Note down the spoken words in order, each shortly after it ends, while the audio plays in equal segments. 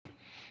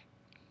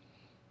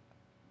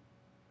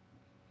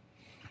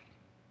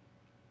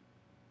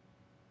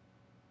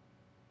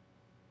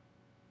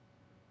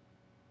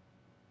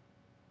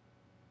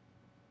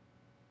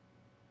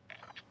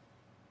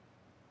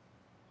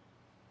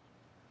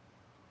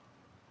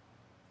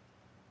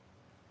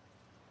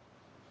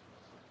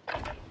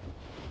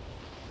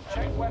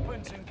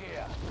Weapons and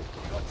gear.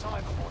 You've got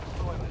time before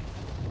deployment.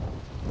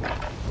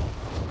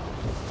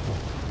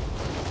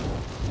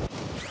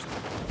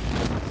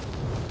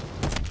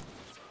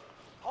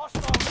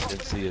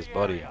 Didn't see his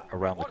buddy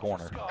around the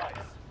corner.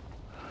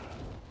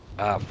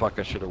 Ah, fuck,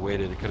 I should have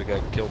waited. It could have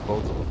got killed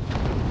both of them.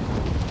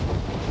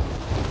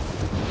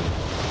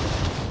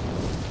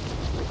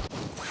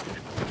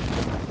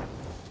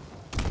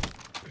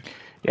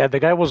 Yeah, the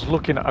guy was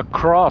looking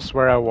across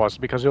where I was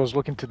because he was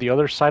looking to the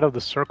other side of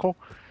the circle.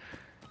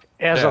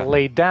 As I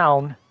laid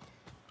down,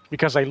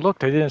 because I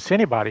looked, I didn't see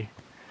anybody.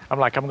 I'm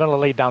like, I'm gonna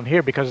lay down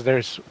here because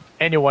there's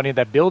anyone in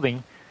that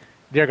building,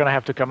 they're gonna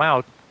have to come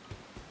out.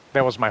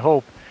 That was my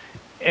hope.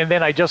 And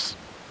then I just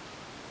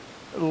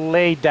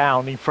lay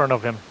down in front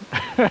of him.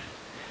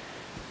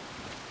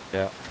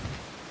 Yeah.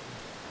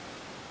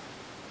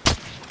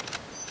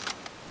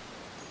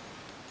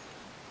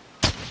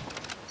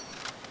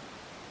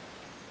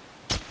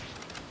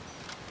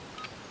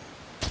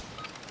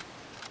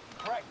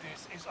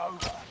 Practice is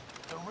over.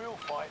 The real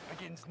fight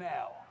begins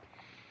now.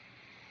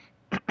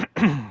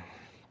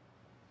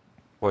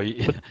 Well,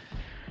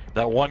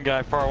 that one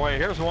guy far away.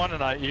 Here's one,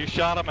 and you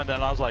shot him, and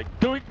then I was like,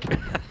 doink.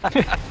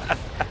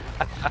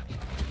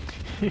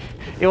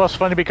 It was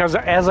funny because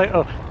as I,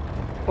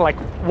 like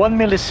 1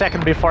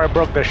 millisecond before I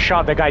broke the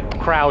shot, the guy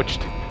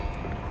crouched.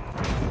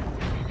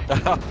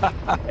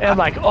 And I'm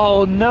like,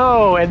 oh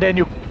no! And then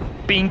you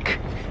pink.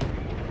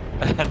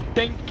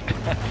 Dink.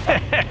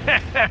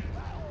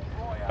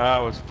 That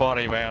was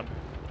funny, man.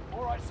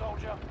 All right,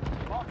 soldier.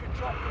 Mark a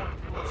drop point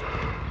for your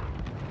team.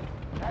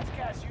 That's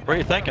gas. What are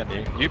you thinking?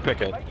 You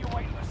pick it. Make your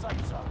way to the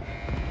safe zone.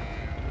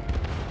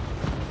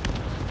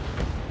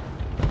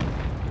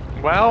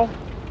 Well,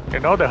 you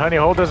know, the honey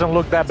hole doesn't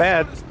look that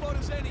bad.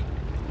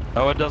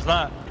 No, it does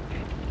not.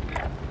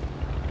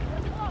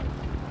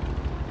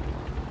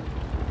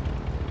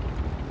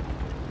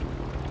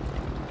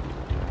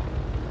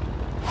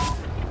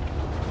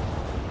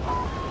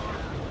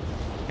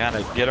 Kind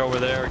of get over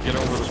there, get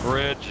over the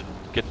bridge, and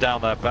get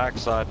down that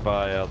backside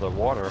by the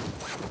water.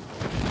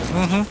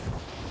 Mm-hmm.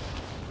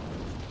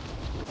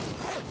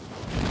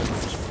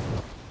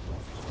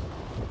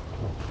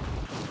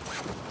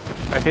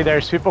 I think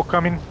there's people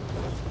coming.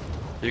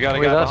 You got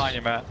a guy behind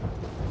you, Matt.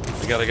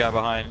 You got a guy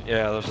behind.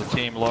 Yeah, there's a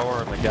team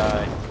lower and the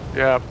guy.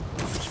 Yeah.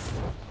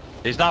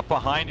 He's not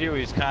behind you.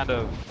 He's kind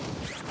of.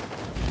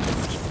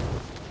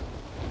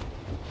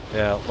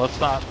 Yeah, let's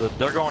not.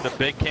 They're going to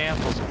big cans.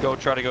 Let's go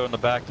try to go in the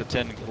back to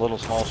little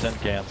small tin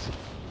cans.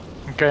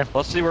 Okay.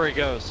 Let's see where he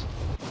goes.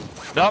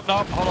 Nope,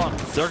 nope. Hold on.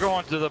 They're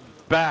going to the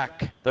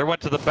back. They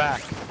went to the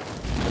back.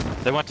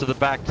 They went to the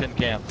back tin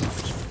cans.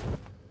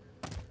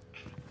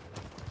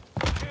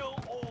 Kill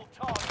all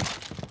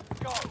targets.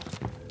 Go.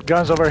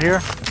 Guns over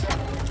here.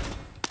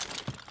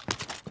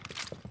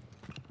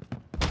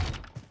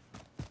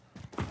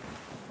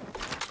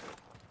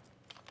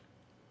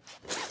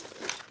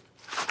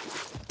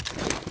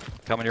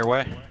 Coming your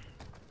way.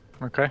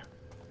 Okay.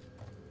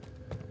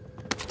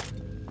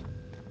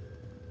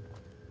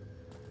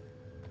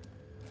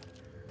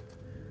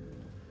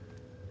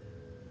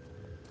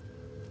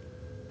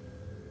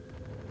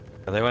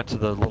 They went to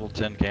the little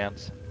tin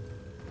cans.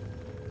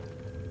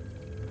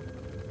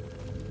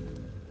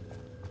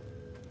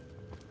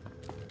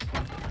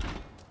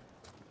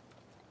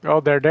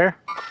 Oh, they're there?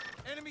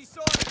 Enemy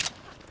sighted.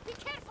 Be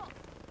careful.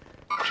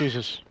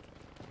 Jesus.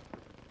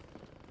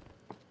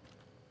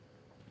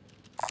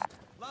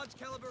 Large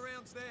caliber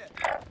rounds there.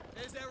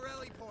 There's our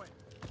rally point.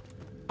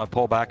 I'll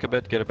pull back a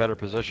bit, get a better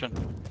position.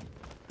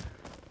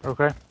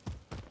 Okay.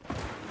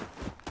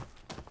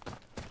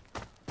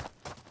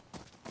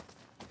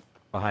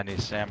 Behind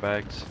these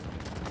sandbags.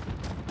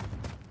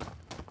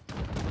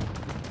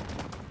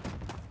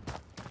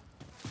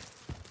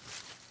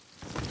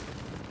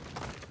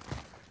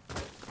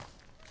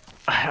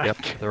 Yep,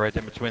 they're right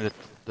in between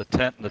the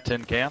tent and the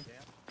tin can.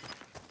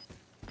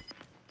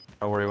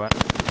 Oh, where he went.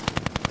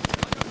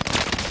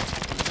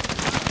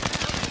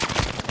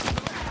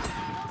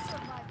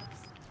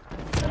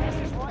 Gas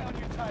is right on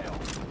your tail.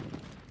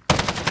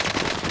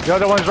 The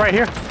other one's right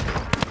here.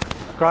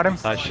 Got him.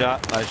 Nice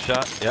shot, nice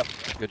shot. Yep,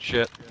 good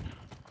shit.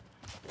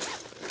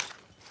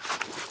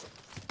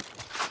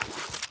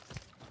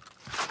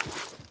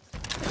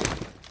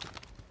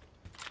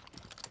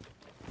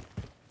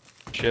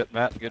 Shit,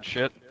 Matt, good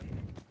shit.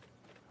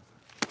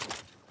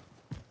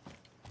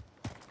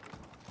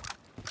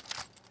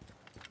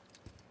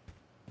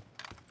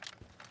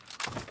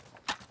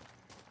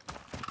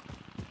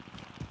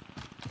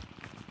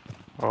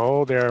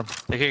 Oh, they're... I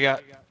think he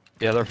got,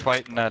 yeah, they're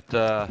fighting that,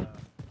 got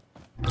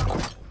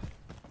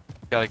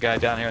a guy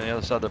down here on the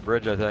other side of the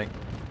bridge, I think.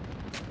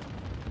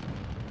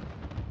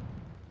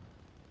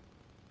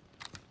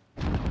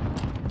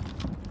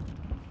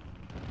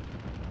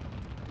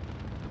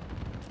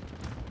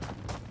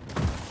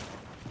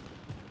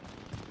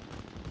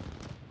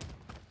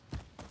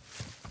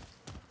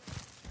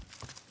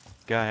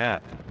 Guy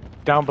at?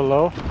 down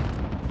below.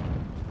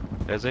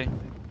 Is he?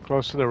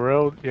 Close to the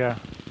road, yeah.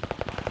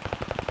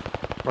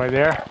 Right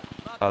there.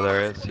 Oh,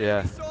 there is,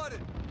 yeah.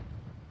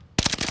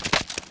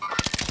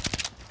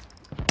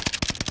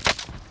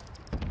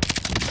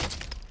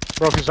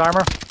 Broke his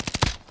armor.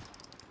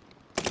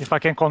 If I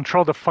can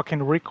control the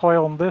fucking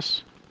recoil on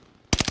this.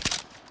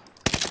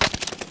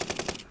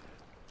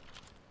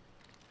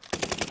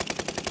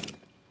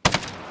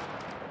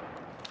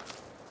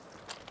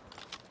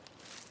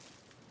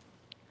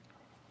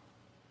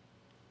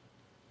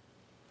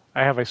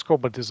 I have a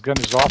scope, but this gun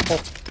is awful.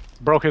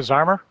 Broke his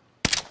armor.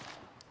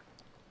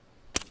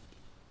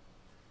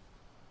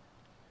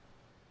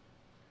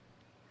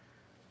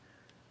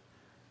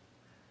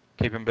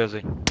 Keep him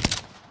busy.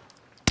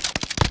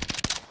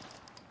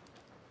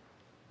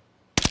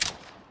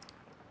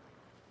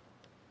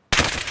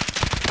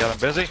 Got him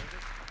busy?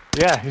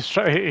 Yeah,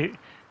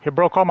 he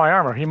broke all my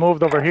armor. He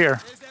moved over here.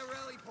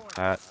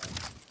 Alright.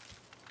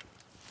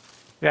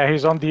 Yeah,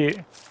 he's on the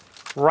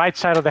right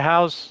side of the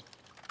house.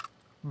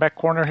 Back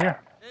corner here.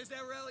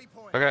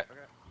 Okay.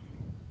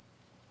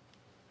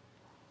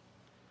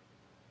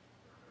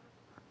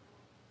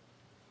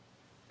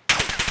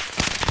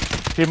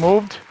 He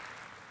moved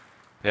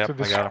Yep, to I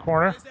this got him.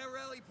 corner.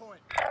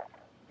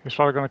 He's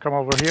probably gonna come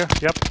over here.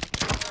 Yep.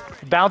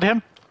 Downed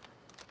him.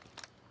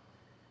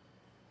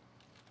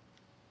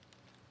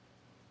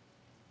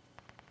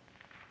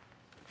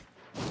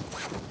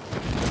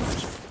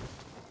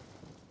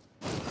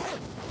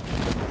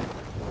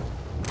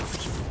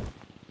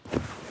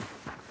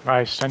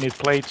 Nice, I need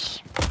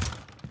plates.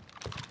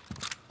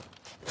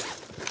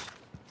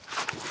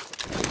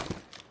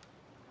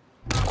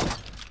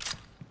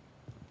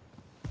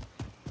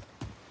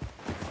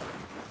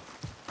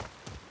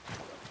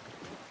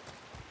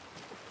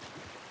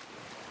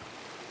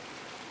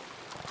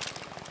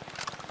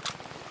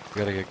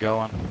 Gotta get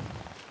going.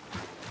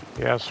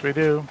 Yes, we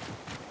do.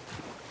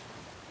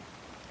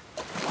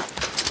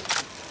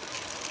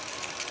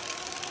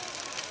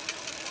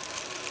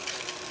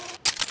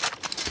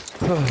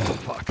 Oh,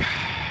 fuck.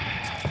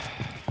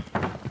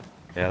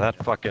 Yeah, that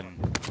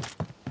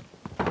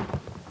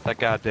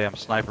goddamn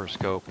sniper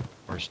scope,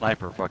 or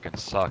sniper fucking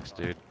sucks,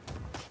 dude.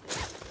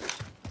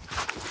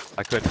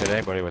 I couldn't hit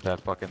anybody with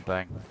that fucking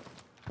thing.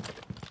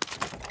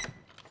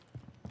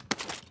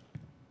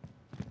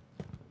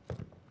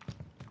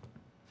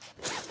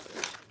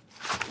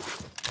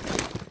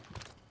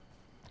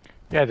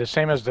 Yeah, the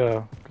same as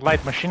the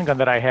light machine gun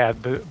that I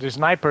had. The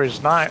sniper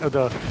is nice,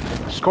 the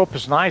scope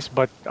is nice,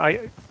 but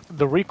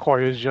the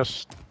recoil is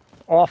just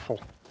awful.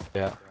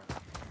 Yeah.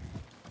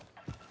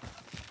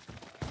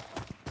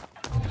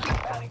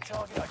 Bounty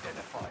target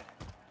identified.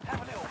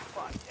 Have a little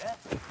fun,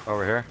 yeah?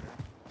 Over here.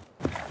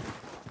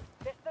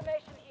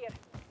 Destination here.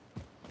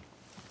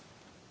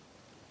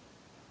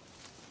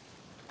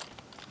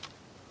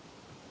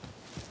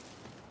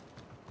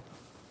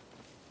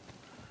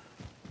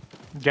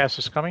 Gas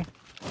is coming.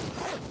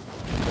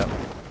 Yep.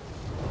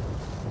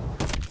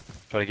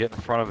 Try to get in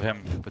front of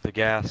him with the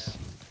gas.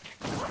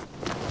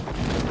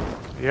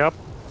 Yep.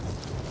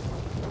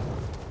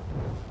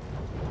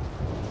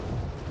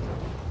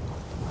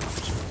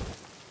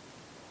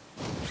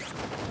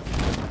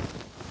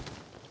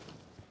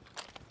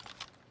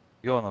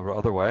 You going the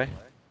other way?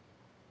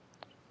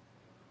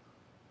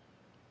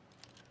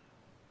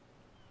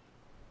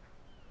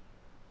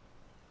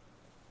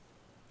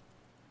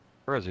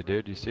 Where is he,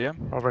 dude? Do you see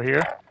him? Over here.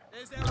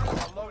 A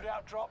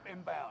loadout drop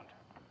inbound.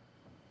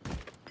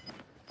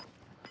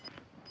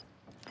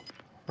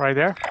 Right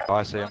there. Oh,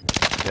 I see him.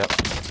 Yep.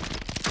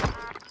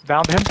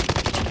 Downed him.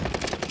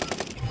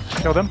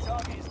 Killed him.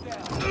 Target is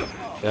down.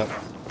 Yep.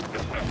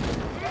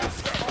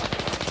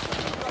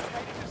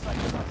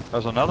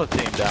 There's another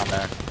team down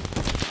there.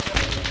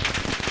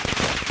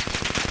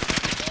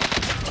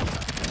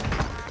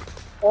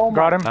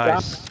 Got him.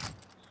 Nice.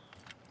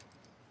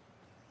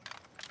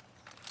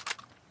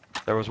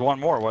 There was one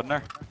more, wasn't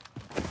there?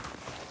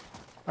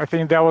 I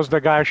think that was the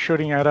guy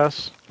shooting at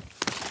us.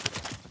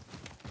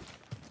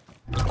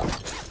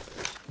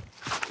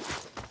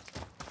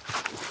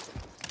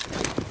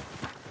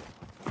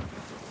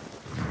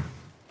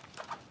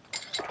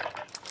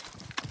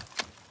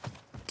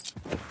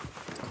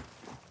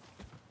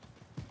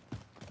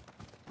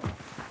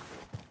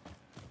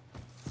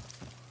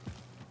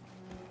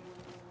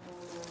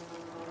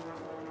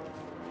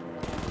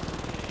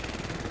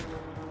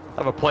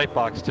 I have a plate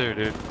box too,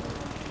 dude.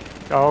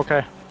 Oh,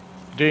 okay.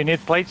 Do you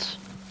need plates?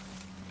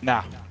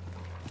 Nah,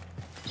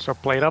 So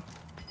plate up.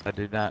 I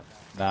do not.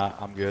 Nah,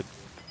 I'm good.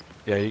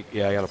 Yeah,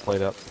 yeah, I got a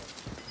plate up.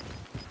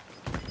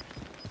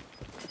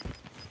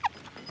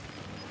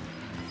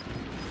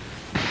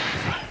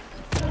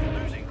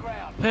 Losing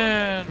ground.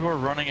 And we're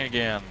running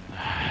again.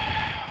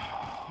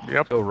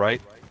 Yep. Go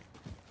right.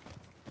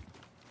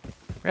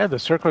 Yeah, the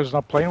circle is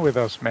not playing with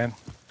us, man.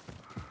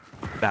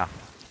 Nah.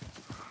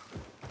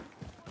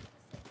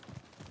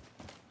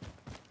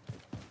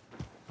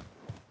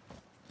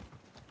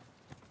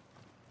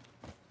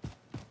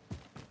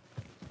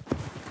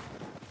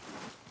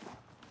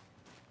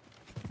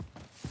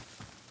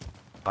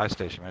 Buy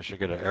station, I should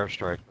get an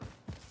airstrike.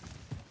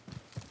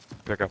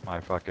 Pick up my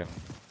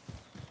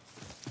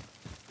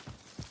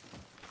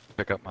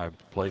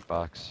plate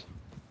box.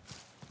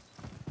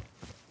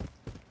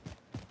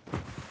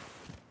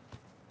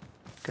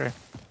 Okay.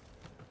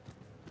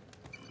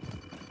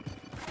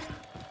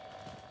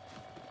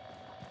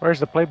 Where's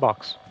the play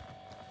box?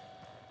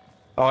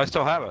 Oh, I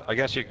still have it. I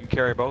guess you can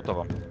carry both of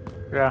them.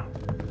 Yeah.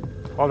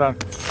 Hold on.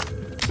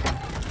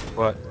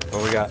 What?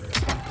 What we got?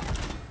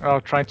 Oh,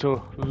 trying to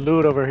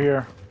loot over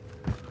here.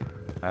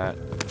 Alright.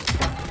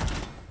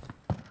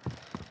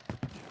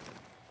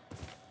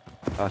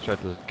 That's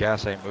right, the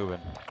gas ain't moving.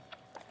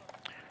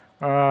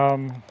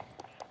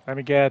 Let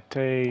me get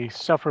a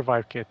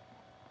self-revive kit.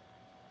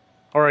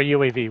 Or a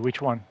UAV,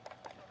 which one?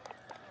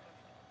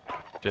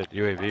 Shit,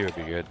 UAV would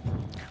be good.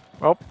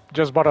 Well,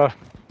 just bought a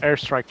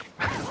airstrike.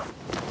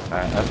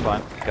 Alright, that's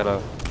fine.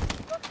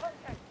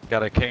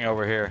 Got a king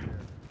over here.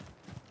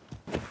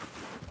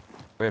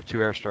 We have 2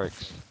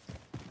 airstrikes.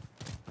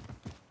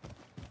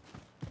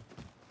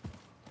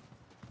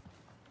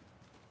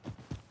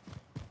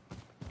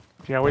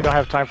 Yeah, we don't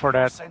have time for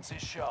that.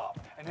 Senses sharp.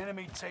 An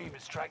enemy team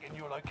is tracking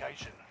your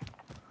location.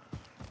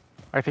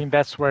 I think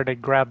that's where they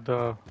grab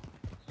the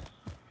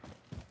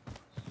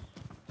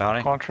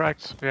Bounty?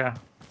 contracts. Yeah.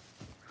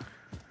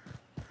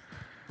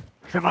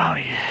 The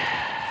bounty.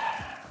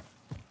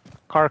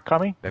 Car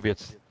coming. Maybe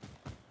it's...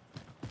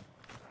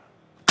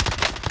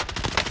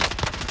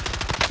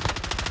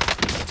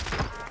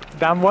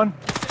 Down one.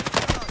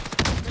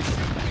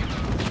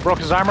 Broke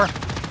his armor.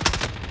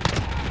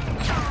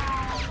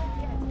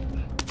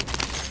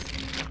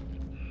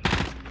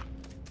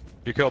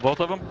 You kill both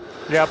of them?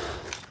 Yep.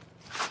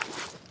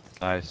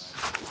 Nice.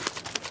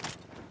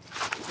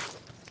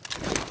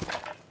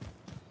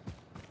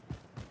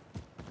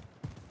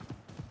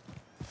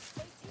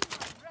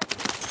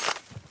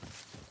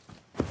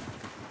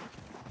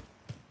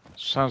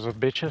 Sons of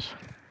bitches.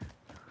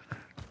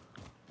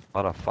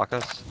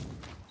 Motherfuckers.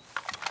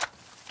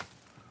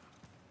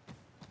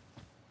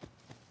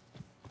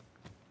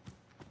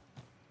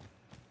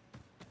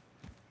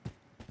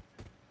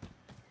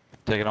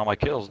 Taking all my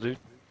kills, dude.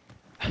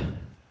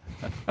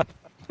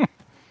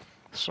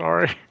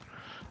 Sorry.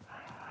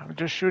 I'm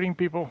just shooting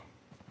people.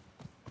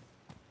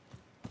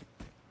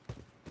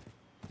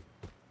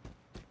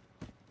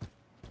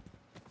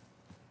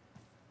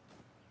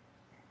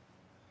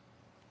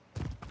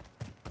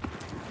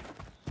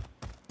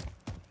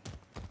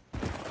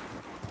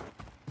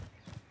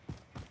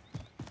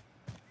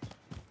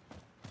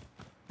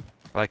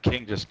 My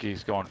king just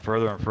keeps going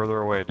further and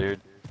further away,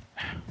 dude.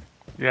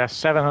 Yeah,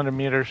 700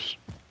 meters.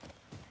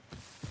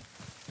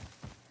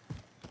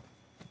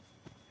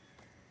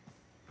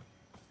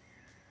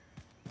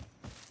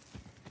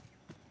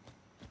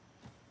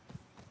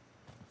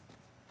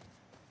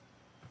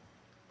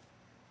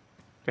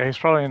 Yeah, he's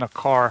probably in a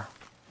car.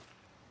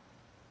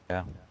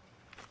 Yeah.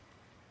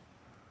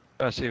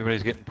 I see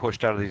everybody's getting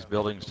pushed out of these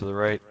buildings to the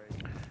right.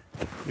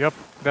 Yep,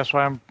 that's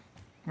why I'm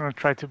gonna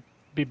try to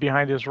be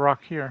behind this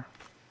rock here.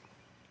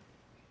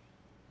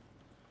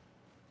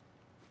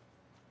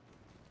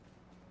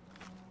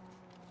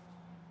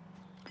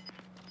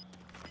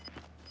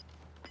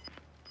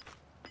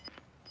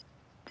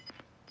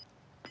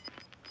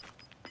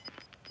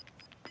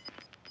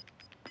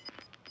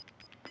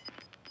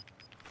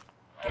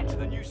 Get to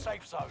the new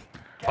safe zone.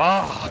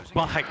 Oh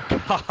my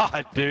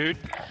god, dude.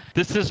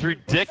 This is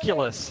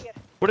ridiculous.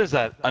 What is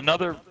that?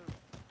 Another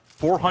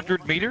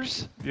 400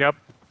 meters? Yep.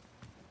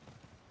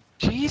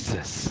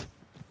 Jesus.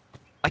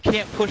 I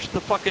can't push the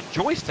fucking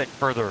joystick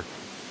further.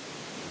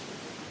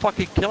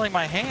 Fucking killing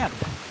my hand.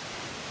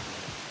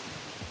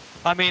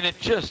 I mean, it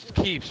just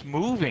keeps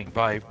moving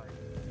by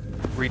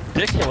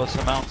ridiculous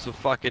amounts of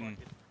fucking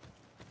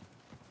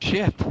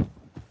shit.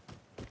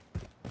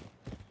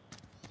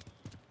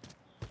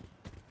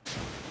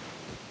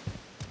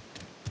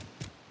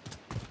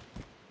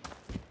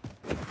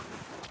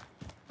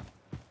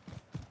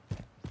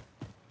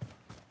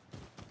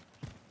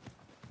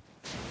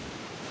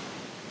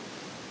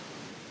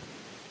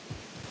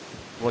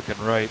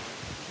 Looking right.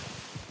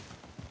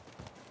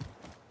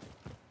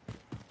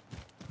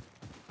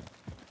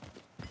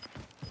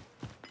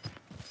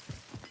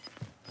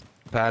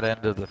 Bad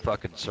end of the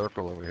fucking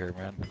circle over here,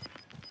 man.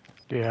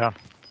 Yeah.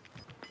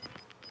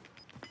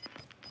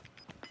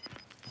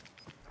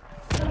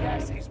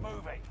 Gas is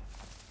moving.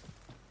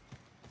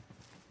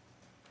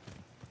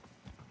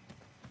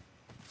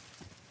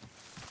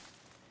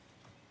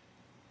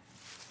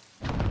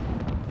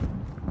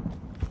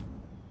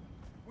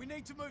 We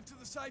need to move to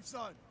the safe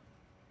zone.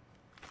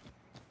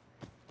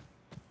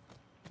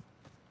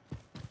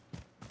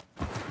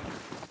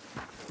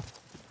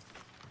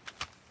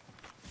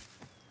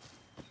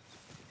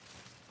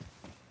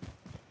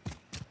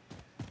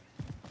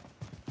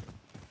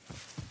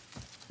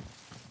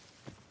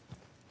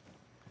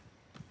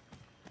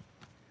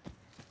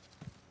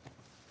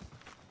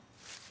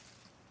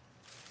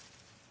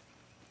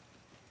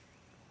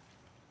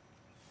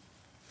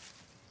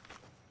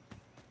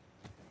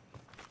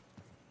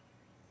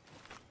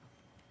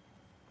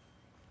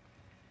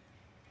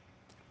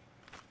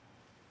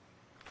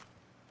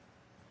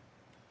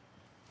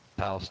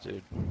 House,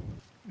 dude.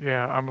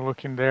 Yeah, I'm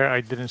looking there. I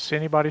didn't see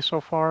anybody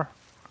so far.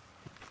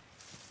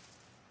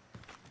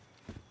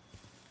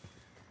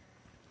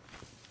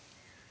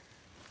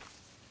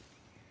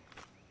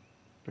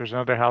 There's There's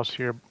another house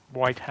here,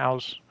 white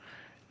house,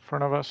 in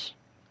front of us.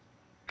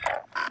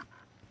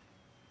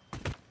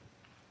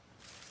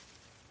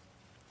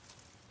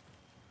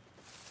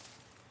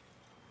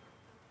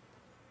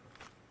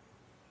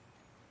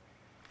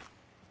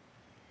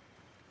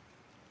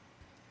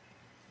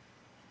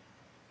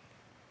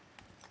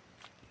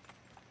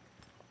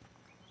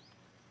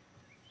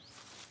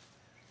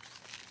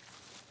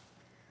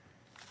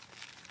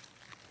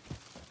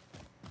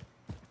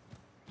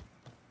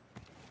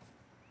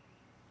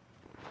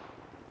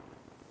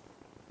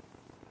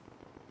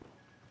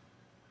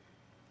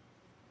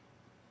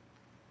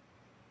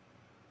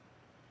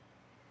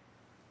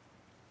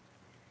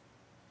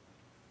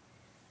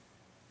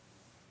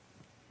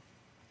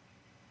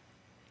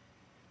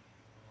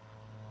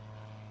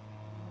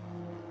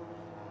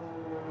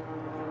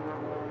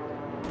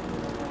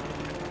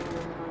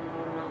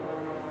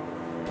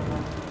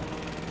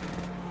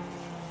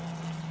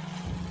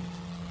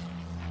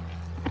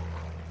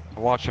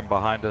 Watching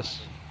behind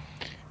us.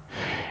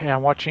 Yeah,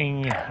 I'm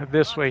watching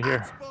this way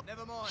here,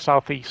 Never mind.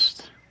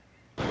 southeast.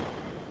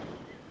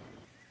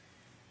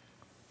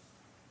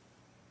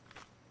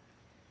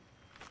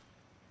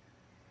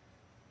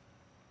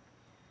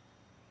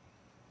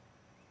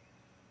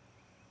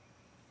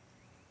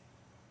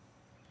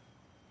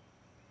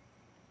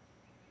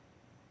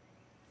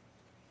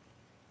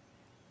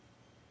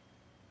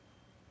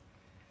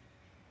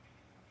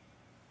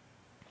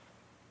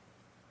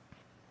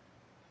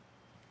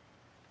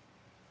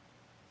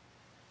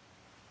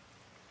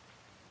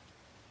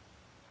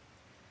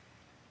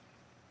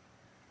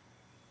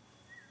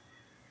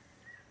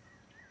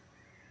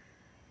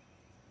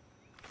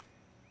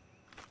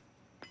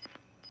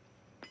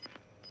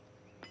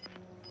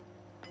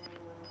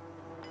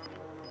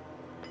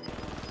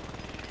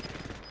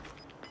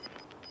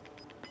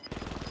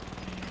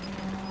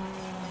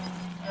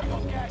 I've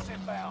got gas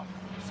inbound.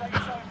 Safe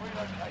zone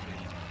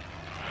relocated.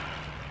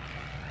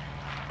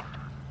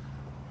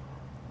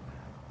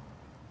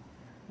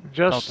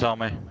 Don't Just tell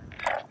me.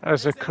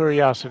 as a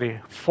curiosity,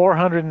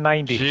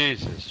 490.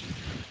 Jesus.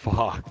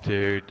 Fuck,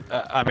 dude.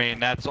 I mean,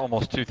 that's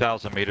almost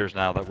 2,000 meters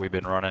now that we've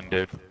been running,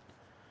 dude.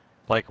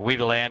 Like, we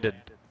landed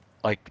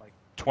like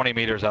 20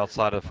 meters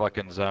outside of the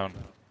fucking zone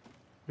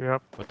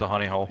Yep. with the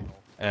honey hole.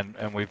 And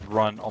we've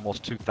run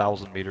almost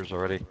 2,000 meters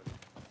already.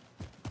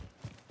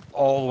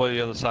 All the way to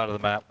the other side of the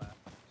map.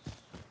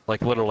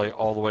 Like, literally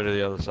all the way to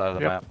the other side of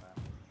the Yep. map.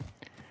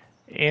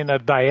 In a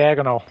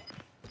diagonal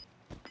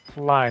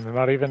line,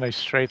 not even a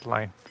straight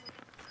line.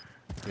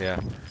 Yeah.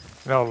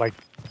 No, like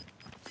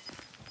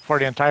for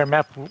the entire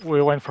map,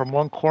 we went from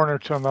one corner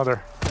to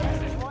another.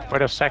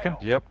 Wait a second.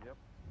 Yep.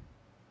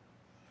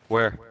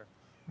 Where?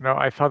 No,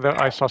 I thought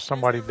that I saw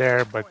somebody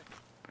there, but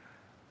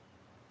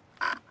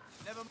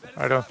Never better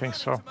I don't start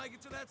think running so. to make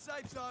it to that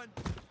safe zone.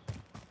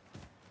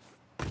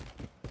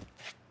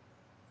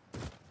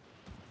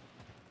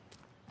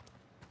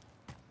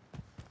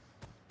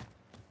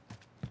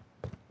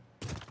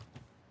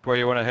 Where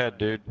you want to head,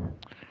 dude?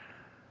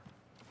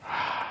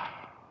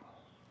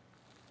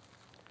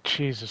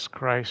 Jesus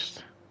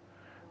Christ.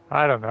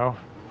 I don't know.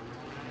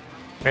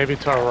 Maybe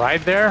to our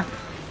right there?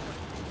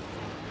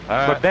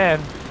 But then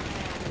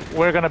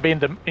we're gonna be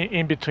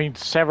in between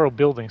several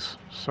buildings,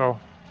 so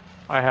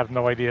I have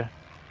no idea.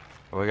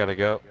 We gotta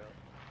go.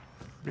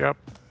 Yep.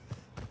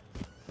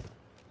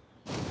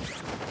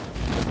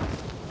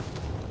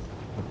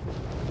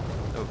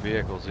 No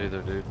vehicles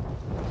either, dude.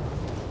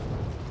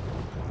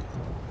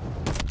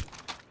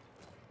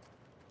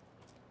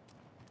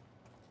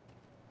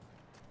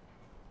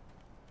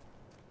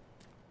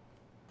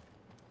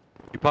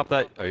 You popped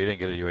that? Oh, you didn't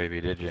get a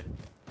UAV, did you?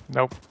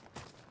 Nope.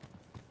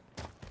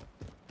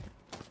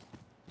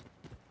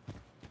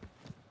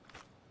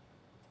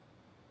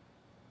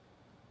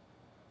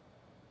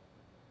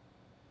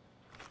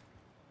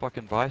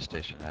 Fucking buy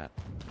station at.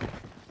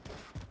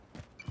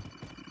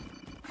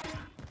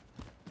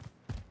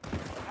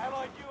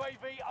 Allied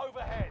UAV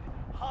overhead.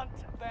 Hunt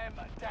them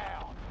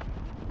down.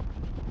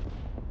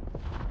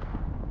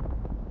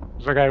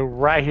 There's a guy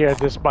right here at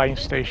this buying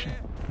station.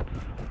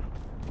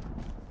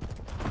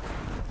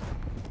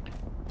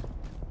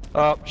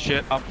 Oh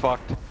shit, I'm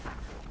fucked.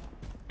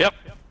 Yep,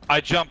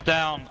 I jumped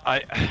down.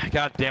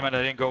 God damn it,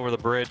 I didn't go over the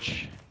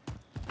bridge.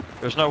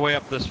 There's no way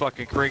up this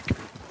fucking creek.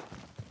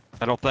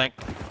 I don't think.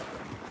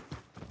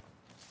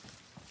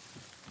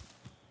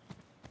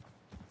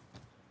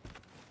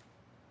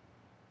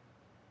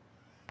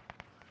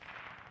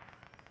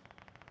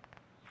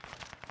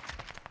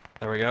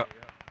 There we go.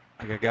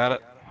 I think I got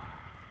it.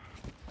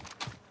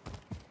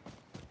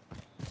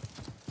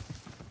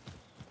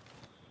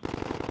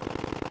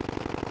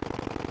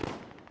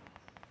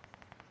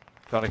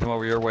 Trying to come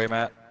over your way,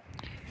 Matt.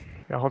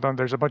 Yeah, hold on.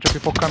 There's a bunch of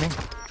people coming.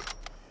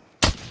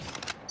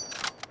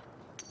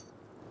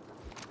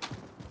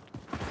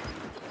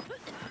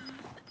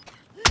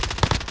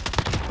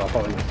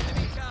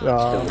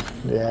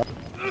 Yeah.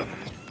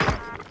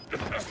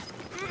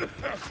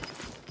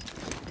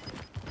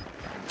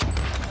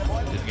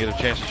 Didn't get a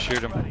chance to shoot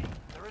him.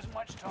 There isn't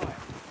much time.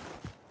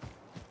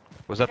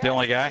 Was that the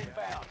only guy?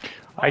 Inbound.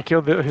 I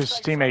killed his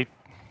teammate.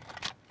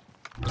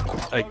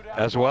 Hey,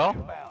 as well?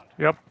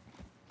 Yep.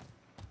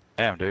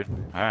 Damn, dude.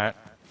 Alright.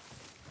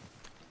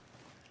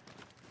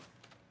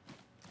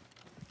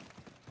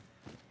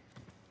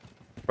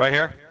 Right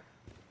here?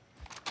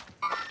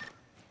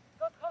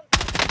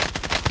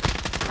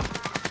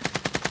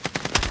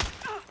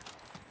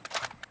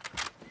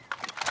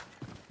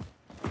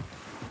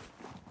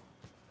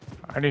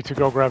 I need to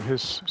go grab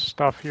his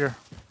stuff here.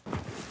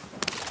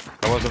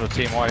 That wasn't a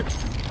team wipe.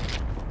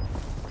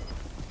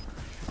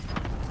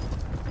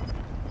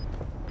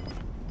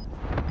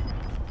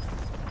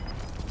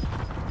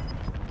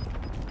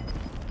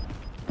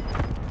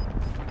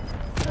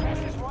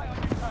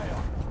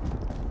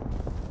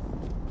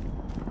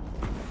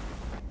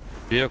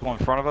 Vehicle in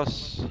front of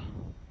us.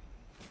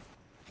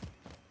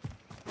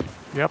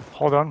 Yep,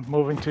 hold on,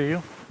 moving to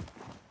you.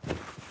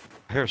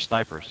 I hear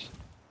snipers.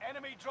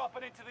 Enemy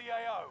dropping into the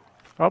AO.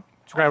 Oh,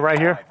 guy right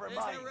here. There's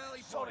their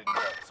rally point.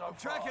 I'm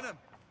tracking him.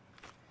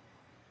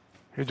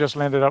 He just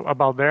landed up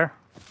about there.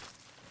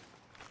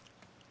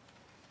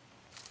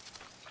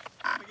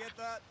 Forget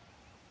that.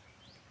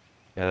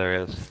 Yeah, there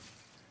he is.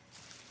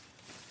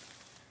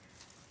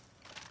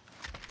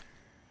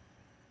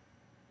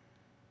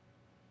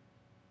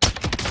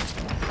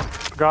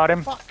 Got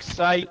him.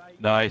 Sight.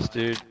 Nice,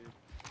 dude.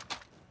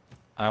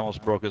 I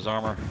almost broke his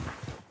armor.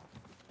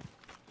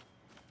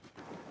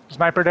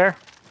 Sniper there.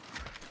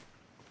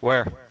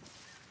 Where?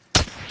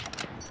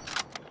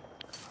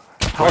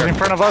 House in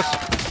front of us.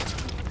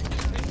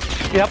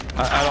 Yep,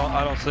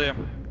 I don't see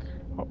him.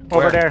 over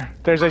Where? there.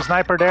 There's a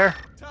sniper there.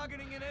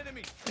 Targeting an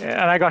enemy.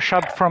 Yeah, and I got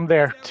shot from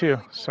there too,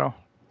 so.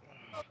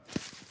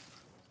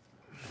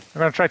 I'm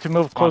gonna try to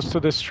move close to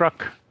this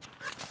truck.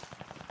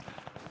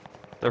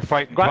 They're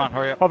fighting. Got Come on, it.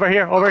 hurry up. Over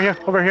here, over here,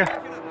 over here.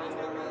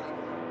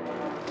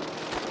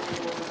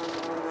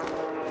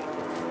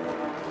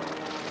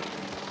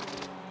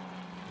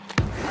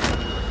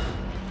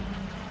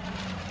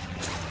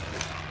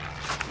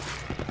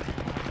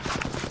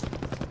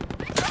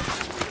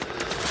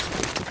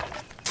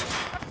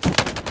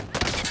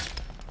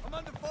 I'm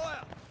under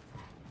fire.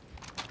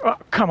 Oh,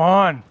 come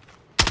on.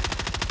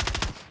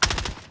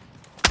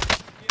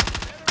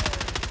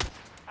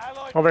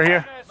 Allied Over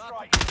here.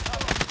 airstrike.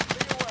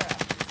 Be aware.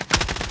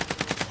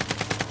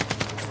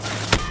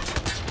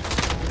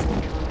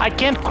 I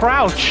can't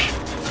crouch.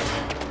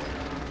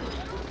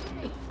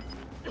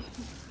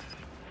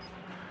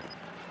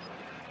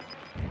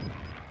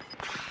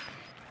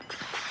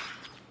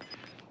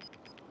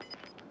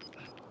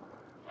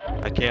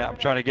 I can't. I'm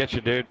trying to get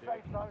you, dude.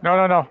 No,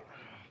 no, no.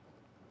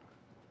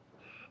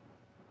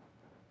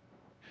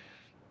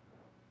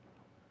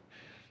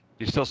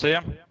 You still see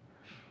him?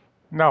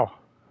 No.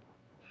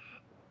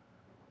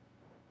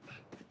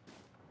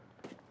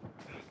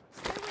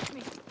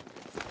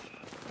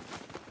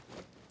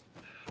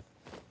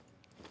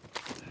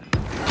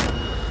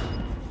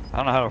 I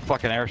don't know how a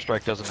fucking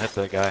airstrike doesn't hit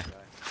that guy.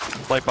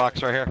 Light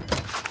box right here.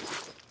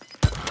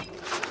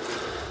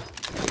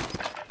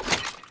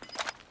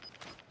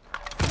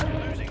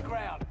 Losing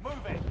ground.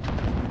 Move it.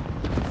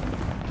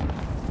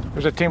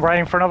 There's a team right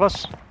in front of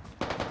us.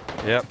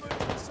 Yep. Move to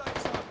the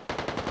safe zone.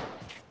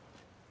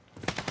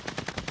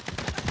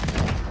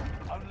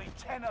 Only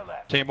 10 are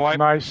left. Team wipe.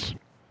 Nice.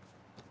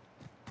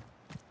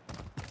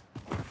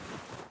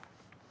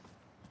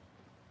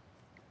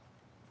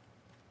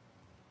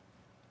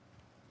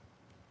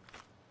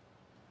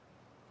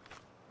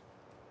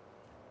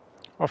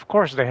 Of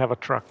course they have a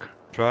truck.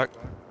 Truck.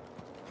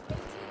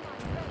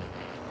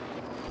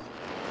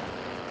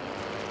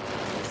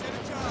 Set a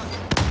charge.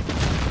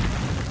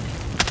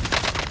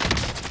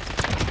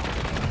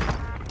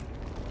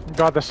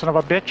 God, the son of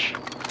a bitch.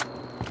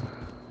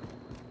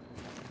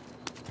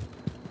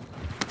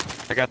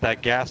 I got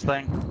that gas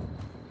thing.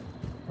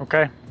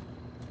 Okay.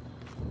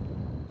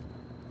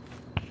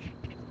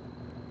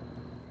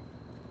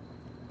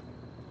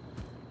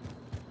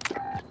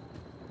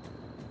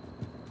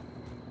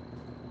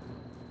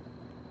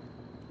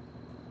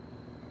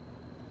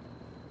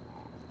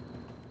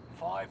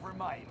 Five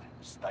remain.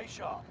 Stay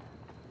sharp.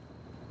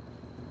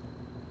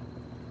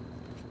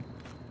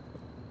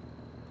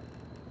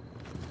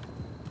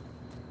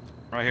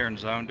 Right here in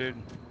zone, dude.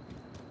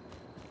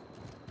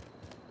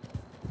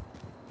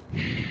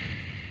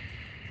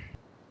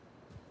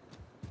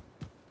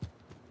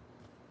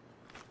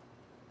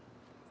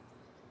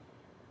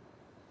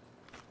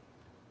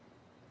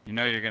 You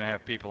know you're gonna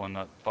have people in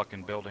the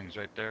fucking buildings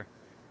right there.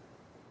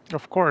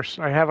 Of course,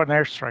 I have an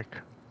airstrike.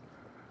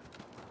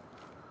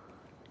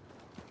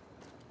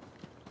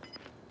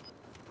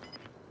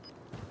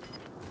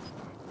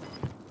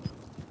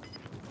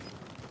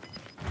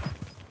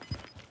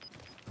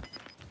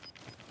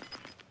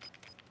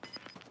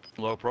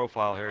 Low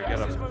profile here. You Gas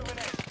gotta. is moving in.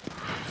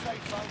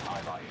 Safe zone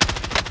highlighted.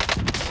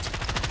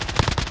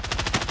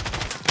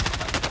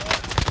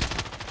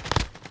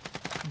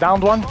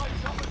 Downed one. Right,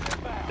 choppers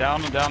inbound.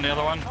 Down the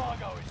other one.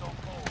 Cargo is on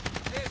board.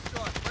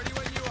 Airstrike. Ready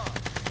when you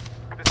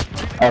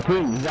are.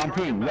 Ping, he's on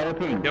ping, level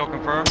ping. Kill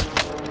confirmed.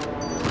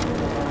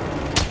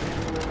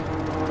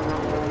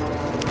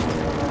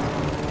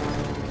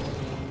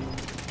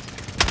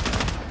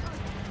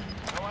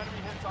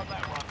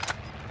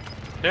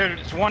 Dude,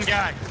 it's one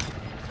guy.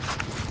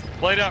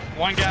 Blade up,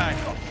 one guy.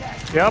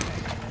 Yep.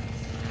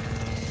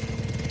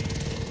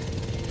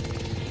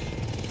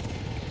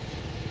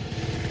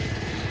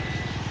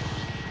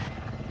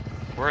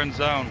 We're in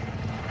zone.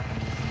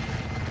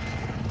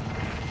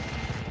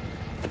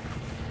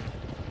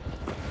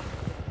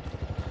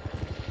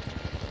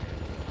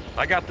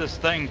 I got this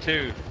thing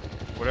too.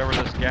 Whatever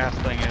this gas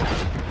thing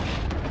is.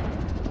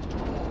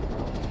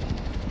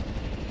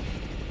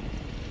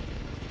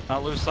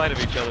 Not lose sight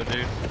of each other,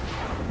 dude.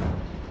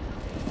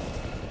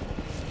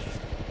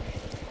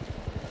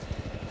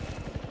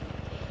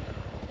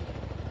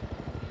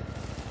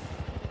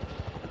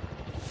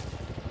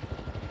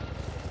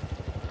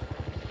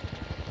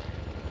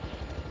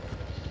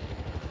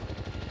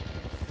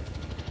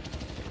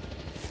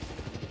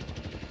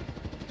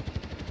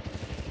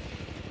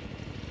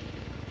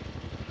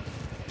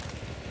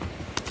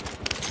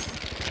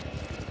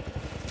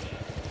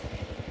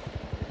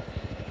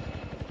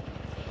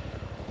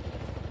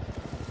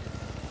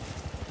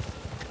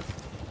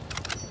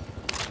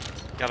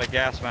 Got a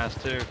gas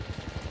mask too. You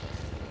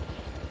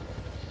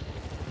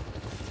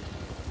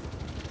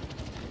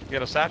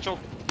got a satchel?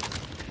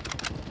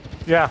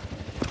 Yeah.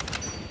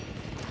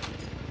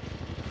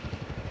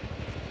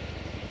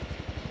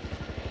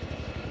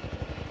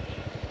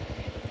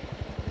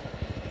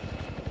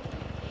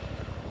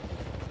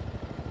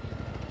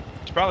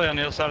 It's probably on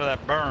the other side of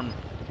that berm.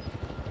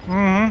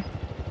 Mm-hmm.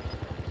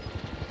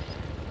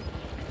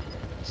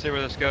 Let's see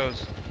where this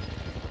goes.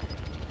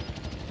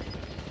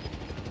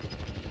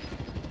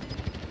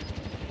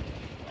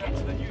 Get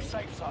to the new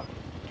safe zone.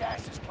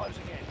 Gas is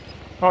closing in.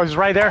 Oh, he's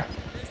right there.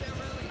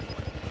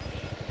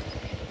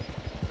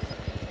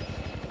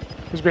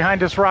 He's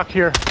behind this rock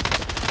here.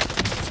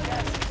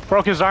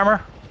 Broke his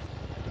armor.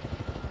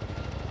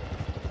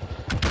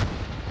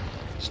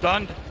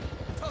 Stunned?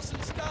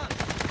 Tossing stun.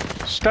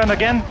 Stunned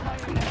again.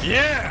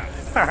 Yeah!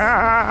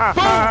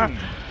 Boom!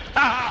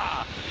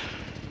 Ah!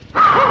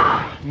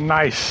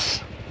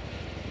 Nice.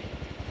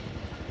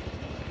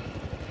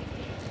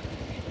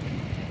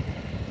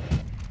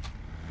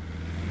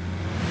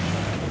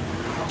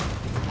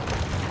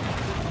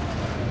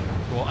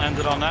 We'll end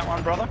it on that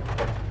one, brother.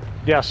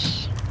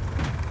 Yes.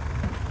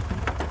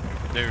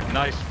 Dude,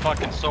 nice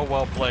fucking so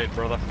well played,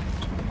 brother.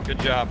 Good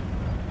job.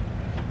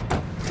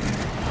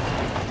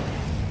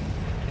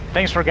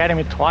 Thanks for getting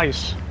me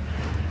twice.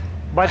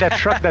 By that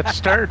truck that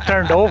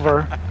turned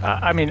over,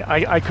 I mean,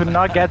 I could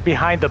not get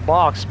behind the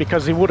box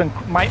because he wouldn't.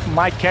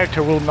 My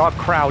character will not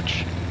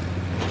crouch.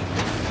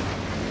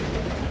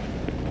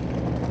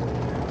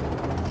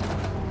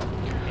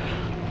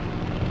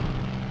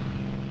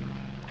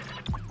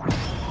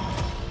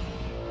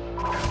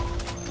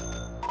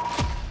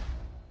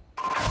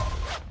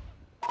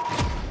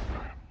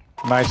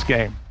 Nice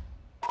game.